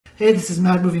Hey, this is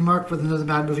Mad Movie Mark with another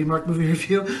Mad Movie Mark movie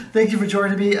review. Thank you for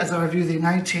joining me as I review the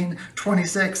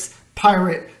 1926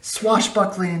 pirate,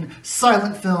 swashbuckling,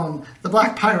 silent film, The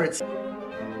Black Pirates.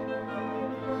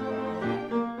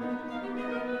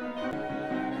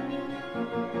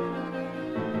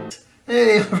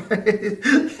 Hey, all right.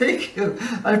 Thank you.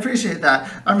 I appreciate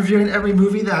that. I'm reviewing every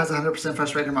movie that has 100%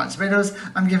 fresh rating on Rotten Tomatoes.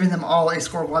 I'm giving them all a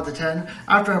score of 1 to 10.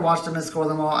 After I watch them and score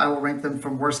them all, I will rank them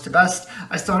from worst to best.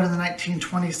 I started in the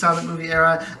 1920s silent movie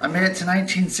era. I made it to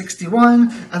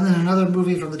 1961, and then another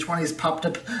movie from the 20s popped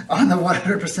up on the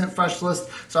 100% fresh list.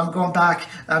 So I'm going back.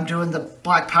 I'm doing The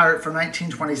Black Pirate from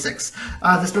 1926.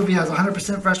 This movie has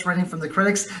 100% fresh rating from the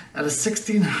critics and a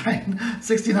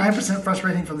 69% fresh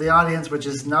rating from the audience, which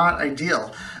is not ideal.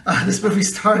 This movie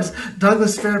stars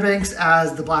Douglas Fairbanks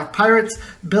as the Black Pirates,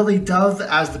 Billy Dove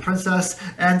as the Princess,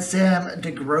 and Sam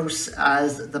DeGrosse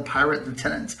as the Pirate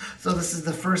Lieutenant. So this is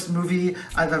the first movie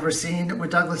I've ever seen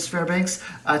with Douglas Fairbanks.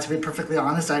 To be perfectly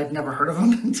honest, I had never heard of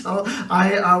him until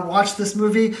I watched this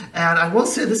movie, and I will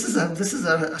say this is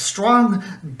a strong,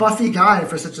 buffy guy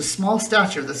for such a small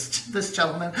stature. This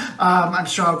gentleman. I'm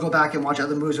sure I'll go back and watch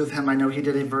other movies with him. I know he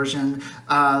did a version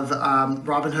of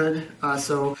Robin Hood,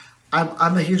 so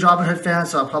I'm a huge Robin Hood fan,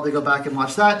 so I'll probably go back and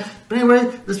watch that. But anyway,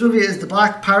 this movie is The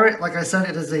Black Pirate. Like I said,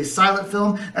 it is a silent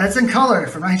film, and it's in color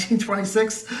from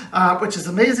 1926, which is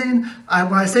amazing.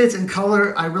 When I say it's in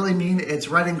color, I really mean it's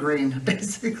red and green,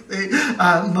 basically.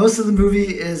 Most of the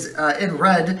movie is in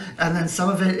red, and then some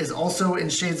of it is also in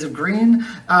shades of green.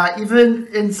 Even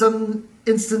in some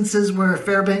instances where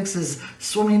Fairbanks is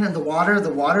swimming in the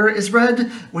water is red,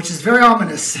 which is very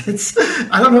ominous.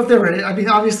 I don't know if they were, I mean,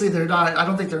 obviously they're not, I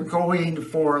don't think they're going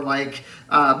for like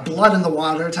blood in the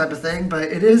water type of thing, but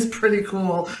it is pretty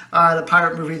cool, the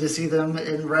pirate movie, to see them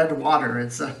in red water.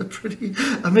 It's pretty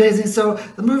amazing. So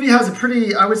the movie has a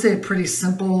pretty, I would say, a pretty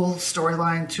simple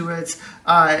storyline to it.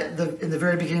 In the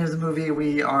very beginning of the movie,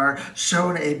 we are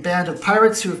shown a band of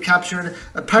pirates who have captured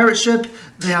a pirate ship.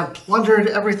 They have plundered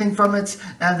everything from it,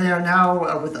 and they are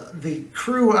now with the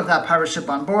crew of that pirate ship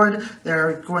on board.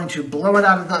 They're going to blow it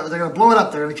out of they're going to blow it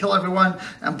up. They're going to kill everyone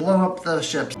and blow up the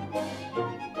ship.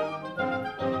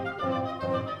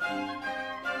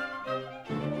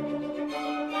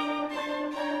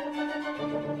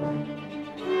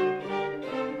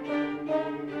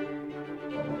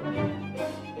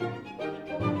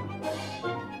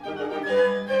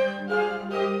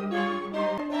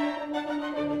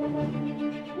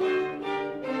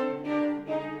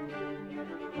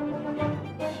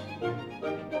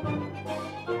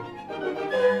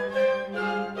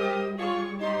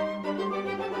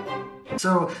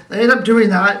 So they end up doing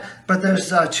that, but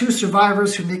there's 2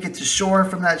 survivors who make it to shore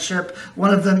from that ship.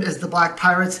 One of them is the Black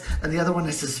Pirates, and the other one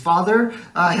is his father.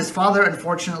 His father,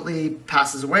 unfortunately,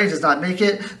 passes away, does not make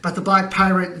it, but the Black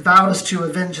Pirate vows to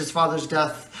avenge his father's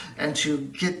death and to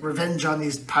get revenge on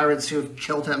these pirates who have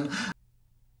killed him.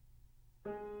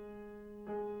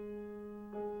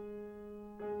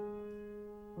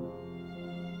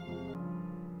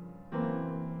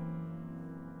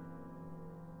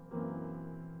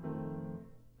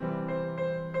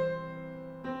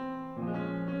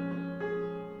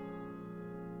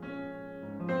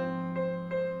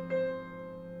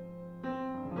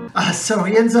 So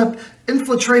he ends up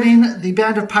infiltrating the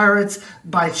band of pirates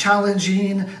by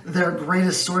challenging their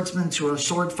greatest swordsman to a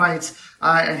sword fight,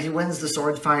 and he wins the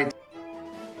sword fight.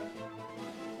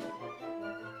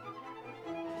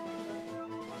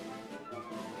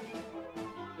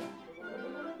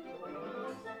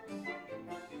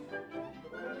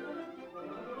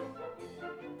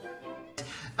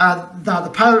 Now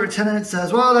the pilot lieutenant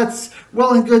says, well, that's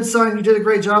well and good, son, you did a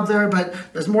great job there, but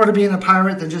there's more to being a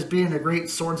pirate than just being a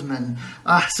great swordsman.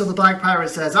 So the Black Pirate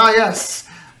says, yes,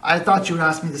 I thought you would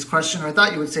ask me this question, or I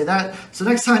thought you would say that. So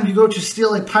next time you go to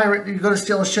steal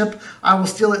a ship, I will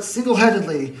steal it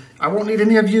single-handedly. I won't need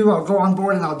any of you. I'll go on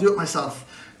board and I'll do it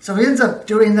myself. So he ends up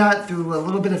doing that through a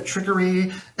little bit of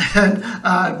trickery. And,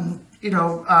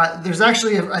 there's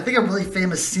actually, I think, a really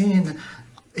famous scene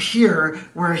here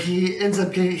where he ends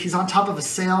up he's on top of a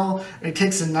sail, and he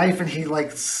takes a knife and he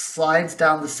like slides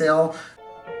down the sail.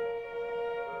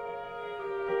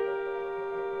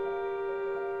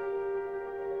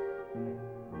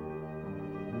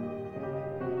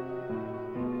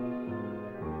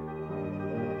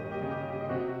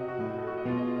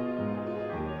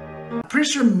 Pretty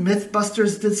sure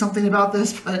Mythbusters did something about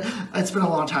this, but it's been a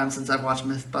long time since I've watched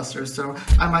Mythbusters, so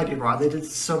I might be wrong. They did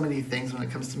so many things when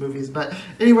it comes to movies, but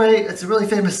anyway, it's a really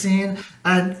famous scene.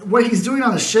 And what he's doing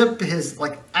on the ship, his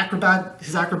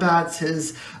acrobats,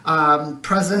 his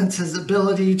presence, his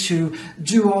ability to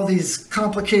do all these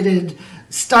complicated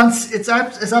stunts. It's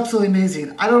absolutely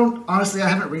amazing. I don't honestly. I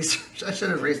haven't researched. I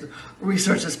should have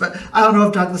researched this, but I don't know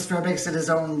if Douglas Fairbanks did his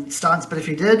own stunts. But if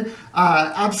he did,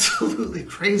 absolutely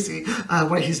crazy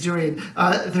what he's doing.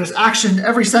 There's action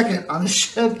every second on the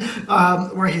ship,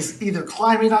 where he's either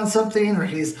climbing on something, or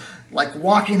he's like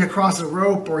walking across a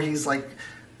rope, or he's like,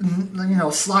 you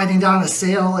know, sliding down a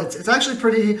sail. It's actually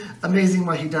pretty amazing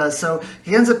what he does. So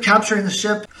he ends up capturing the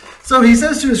ship. So he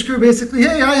says to his crew basically,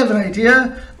 hey, I have an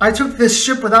idea. I took this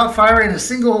ship without firing a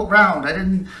single round. I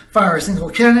didn't fire a single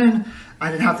cannon. I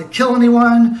didn't have to kill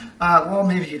anyone. Well,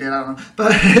 maybe he did, I don't know.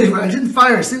 But anyway, I didn't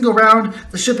fire a single round.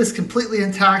 The ship is completely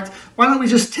intact. Why don't we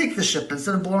just take the ship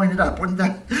instead of blowing it up? Wouldn't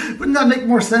that make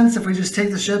more sense if we just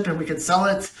take the ship and we could sell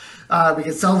it? We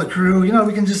could sell the crew. You know,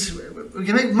 we can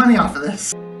make money off of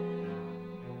this.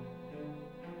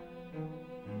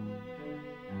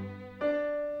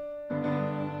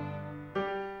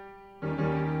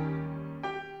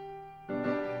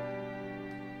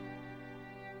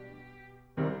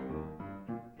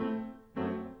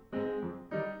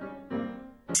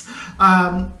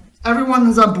 Everyone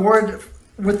is on board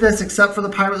with this except for the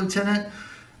pirate lieutenant.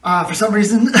 For some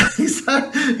reason, he's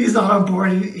not on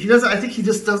board. He doesn't. I think he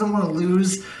just doesn't want to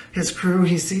lose his crew.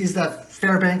 He sees that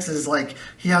Fairbanks is like,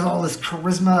 he has all this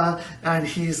charisma, and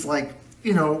he's like,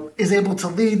 you know, is able to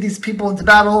lead these people into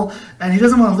battle, and he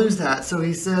doesn't want to lose that. So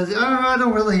he says, I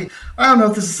don't know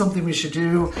if this is something we should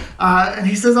do. And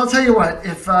he says, I'll tell you what,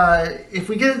 if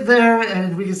we get there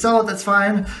and we can sell it, that's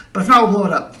fine. But if not, we'll blow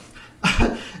it up.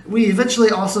 We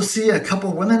eventually also see a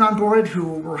couple women on board who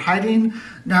were hiding.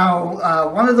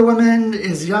 Now, one of the women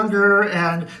is younger,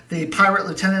 and the pirate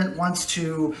lieutenant wants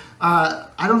to,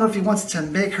 I don't know if he wants to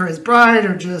make her his bride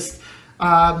or just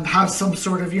have some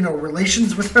sort of, you know,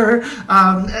 relations with her.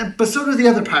 But so do the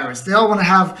other pirates. They all want to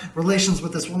have relations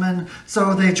with this woman.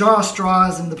 So they draw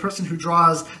straws, and the person who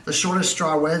draws the shortest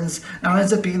straw wins. Now it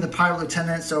ends up being the pirate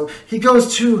lieutenant. So he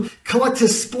goes to collect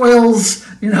his spoils,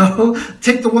 you know,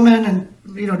 take the woman and,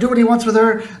 you know, do what he wants with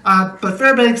her. But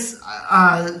Fairbanks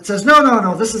says, no,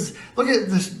 look at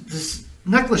this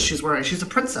necklace she's wearing. She's a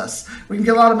princess. We can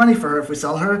get a lot of money for her if we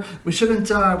sell her. We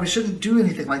shouldn't do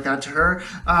anything like that to her.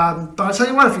 But I'll tell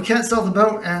you what, if we can't sell the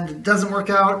boat and it doesn't work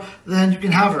out, then you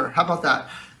can have her. How about that?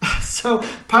 So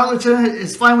pilot lieutenant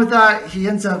is fine with that. He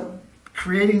ends up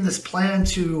creating this plan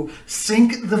to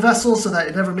sink the vessel so that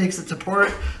it never makes it to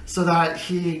port, so that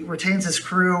he retains his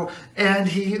crew, and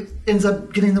he ends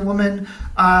up getting the woman.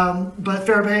 But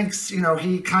Fairbanks, you know,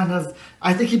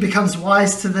 I think he becomes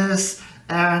wise to this,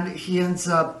 and he ends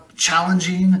up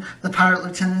challenging the pirate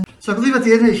lieutenant. So I believe at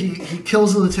the end he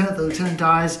kills the lieutenant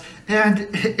dies, and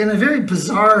in a very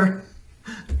bizarre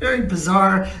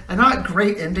and not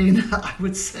great ending, I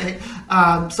would say.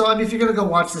 So I mean, if you're gonna go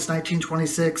watch this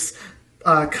 1926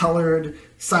 colored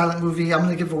silent movie, I'm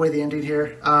gonna give away the ending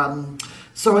here.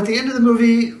 So at the end of the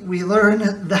movie, we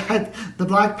learn that the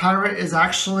Black Pirate is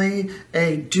actually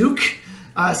a duke.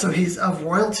 So he's of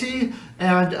royalty,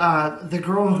 and the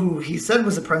girl who he said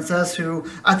was a princess, who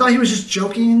I thought he was just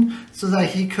joking so that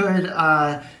he could,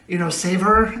 you know, save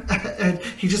her, and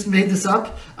he just made this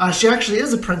up. She actually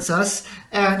is a princess,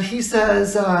 and he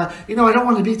says, you know, I don't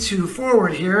want to be too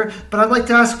forward here, but I'd like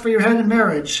to ask for your hand in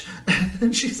marriage.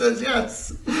 And she says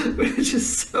yes, which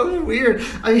is so weird.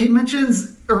 I mean, he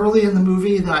mentions early in the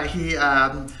movie that he,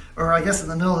 or I guess in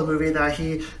the middle of the movie, that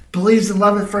he believes in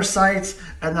love at first sight,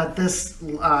 and that this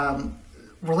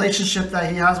relationship that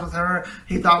he has with her,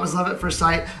 he thought was love at first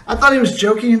sight. I thought he was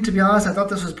joking, to be honest. I thought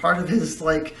this was part of his,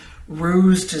 like,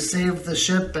 ruse to save the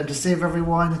ship and to save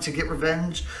everyone and to get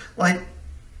revenge. Like,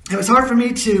 it was hard for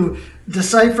me to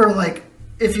decipher, like,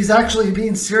 if he's actually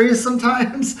being serious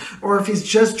sometimes, or if he's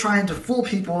just trying to fool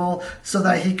people so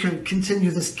that he could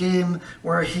continue this game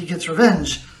where he gets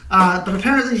revenge. But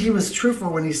apparently he was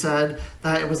truthful when he said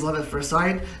that it was love at first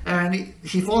sight, and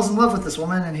he falls in love with this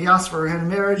woman, and he asks for her hand in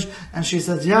marriage, and she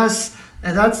says yes,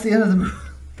 and that's the end of the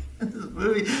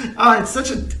movie.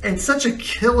 It's such a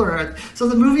killer. So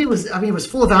the movie was, I mean, it was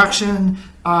full of action.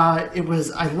 I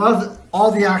love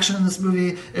all the action in this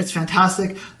movie. It's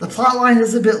fantastic. The plot line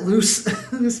is a bit loose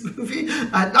in this movie.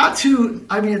 Not too,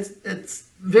 I mean, it's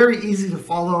very easy to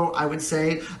follow, I would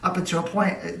say, up until a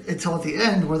point, until at the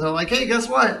end where they're like, hey, guess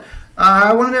what?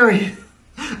 I want to marry you.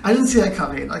 I didn't see that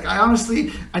coming. Like,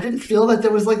 I didn't feel that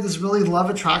there was like this really love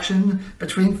attraction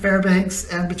between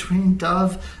Fairbanks and between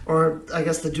Dove, or I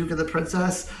guess the Duke and the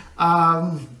Princess.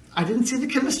 I didn't see the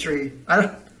chemistry.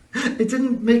 It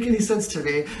didn't make any sense to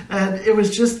me. And it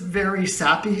was just very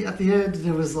sappy at the end.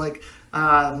 It was like,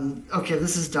 okay,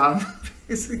 this is dumb.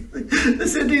 Basically,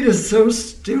 this ending is so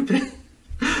stupid.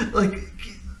 Like,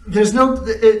 there's no,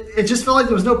 it just felt like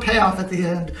there was no payoff at the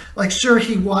end. Like, sure,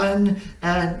 he won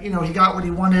and, he got what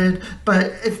he wanted,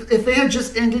 but if they had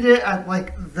just ended it at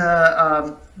like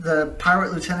the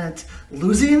pirate lieutenant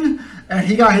losing and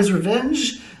he got his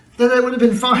revenge, then it would have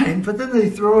been fine. But then they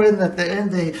throw in at the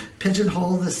end, they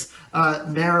pigeonhole this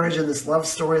marriage and this love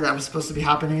story that was supposed to be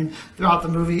happening throughout the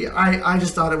movie. I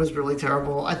just thought it was really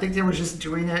terrible. I think they were just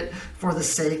doing it for the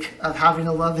sake of having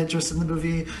a love interest in the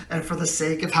movie and for the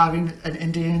sake of having an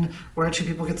ending where two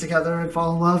people get together and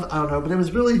fall in love. I don't know, but it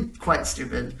was really quite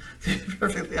stupid, to be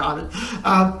perfectly honest.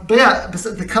 But yeah,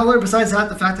 the color, besides that,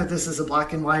 the fact that this is a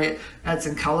black and white and it's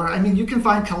in color. I mean, you can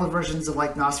find color versions of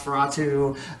like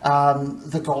Nosferatu.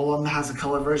 The Golem has a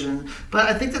color version, but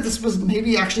I think that this was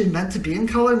maybe actually meant to be in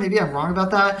color. Maybe I'm wrong about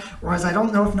that. Whereas I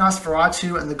don't know if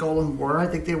Nosferatu and the Golem were. I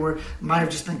think they might have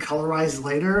just been colorized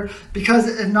later,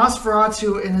 because in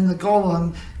Nosferatu and in the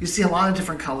Golem, you see a lot of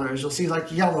different colors. You'll see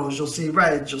like yellows, you'll see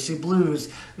reds, you'll see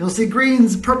blues, you'll see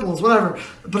greens, purples, whatever.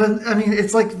 But I mean,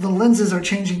 it's like the lenses are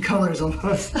changing colors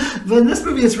almost. But in this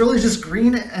movie, it's really just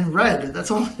green and red. That's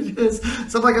all it is.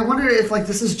 So like, I wonder if like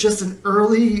this is just an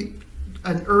early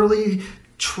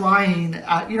trying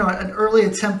at, an early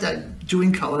attempt at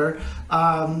doing color,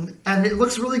 and it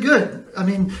looks really good. I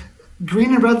mean,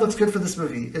 green and red looks good for this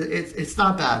movie. It's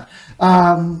not bad.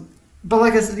 But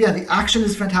like I said, yeah, the action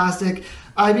is fantastic.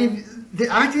 I mean, the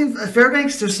acting,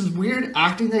 Fairbanks, there's some weird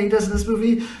acting that he does in this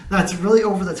movie that's really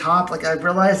over the top. Like, I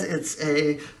realize it's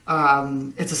a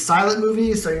silent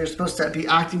movie, so you're supposed to be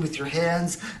acting with your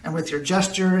hands and with your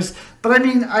gestures. But I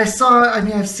mean, I've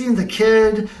seen The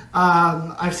Kid,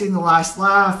 I've seen The Last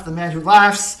Laugh, The Man Who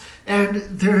Laughs, and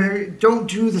they don't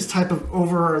do this type of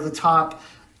over the top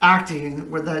acting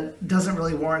where that doesn't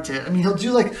really warrant it. I mean, he'll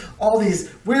do like all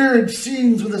these weird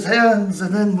scenes with his hands,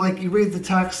 and then like you read the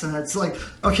text and it's like,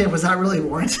 okay, was that really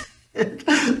warranted?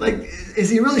 Like, is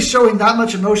he really showing that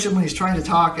much emotion when he's trying to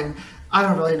talk? And I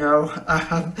don't really know,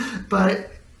 but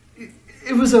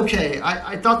it was okay.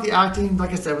 I thought the acting,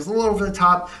 like I said, was a little over the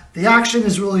top. The action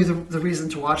is really the reason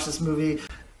to watch this movie.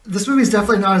 This movie is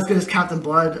definitely not as good as Captain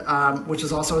Blood, which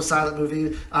is also a silent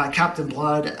movie. Captain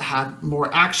Blood had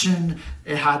more action.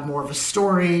 It had more of a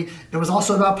story. It was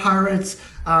also about pirates,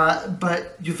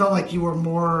 but you felt like you were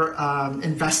more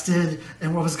invested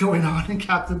in what was going on in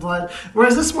Captain Blood.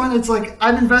 Whereas this one, it's like,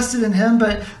 I'm invested in him,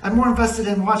 but I'm more invested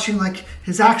in watching like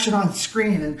his action on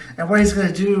screen and what he's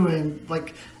going to do, and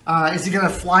like, is he going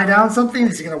to fly down something?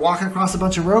 Is he going to walk across a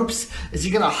bunch of ropes? Is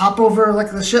he going to hop over like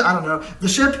the ship? I don't know. The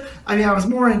ship, I mean, I was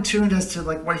more in tune as to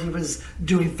like what he was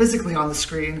doing physically on the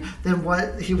screen than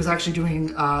what he was actually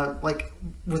doing like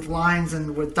with lines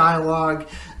and with dialogue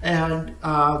and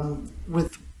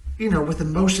with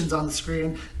emotions on the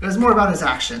screen. It was more about his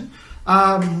action.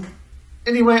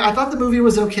 Anyway, I thought the movie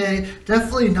was okay.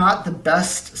 Definitely not the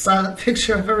best silent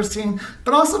picture I've ever seen,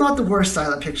 but also not the worst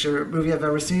silent picture movie I've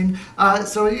ever seen.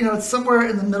 So, it's somewhere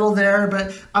in the middle there,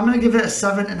 but I'm going to give it a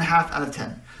 7.5 out of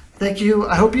 10. Thank you.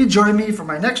 I hope you join me for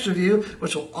my next review,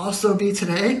 which will also be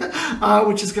today,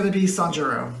 which is going to be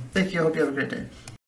Sanjuro. Thank you. I hope you have a great day.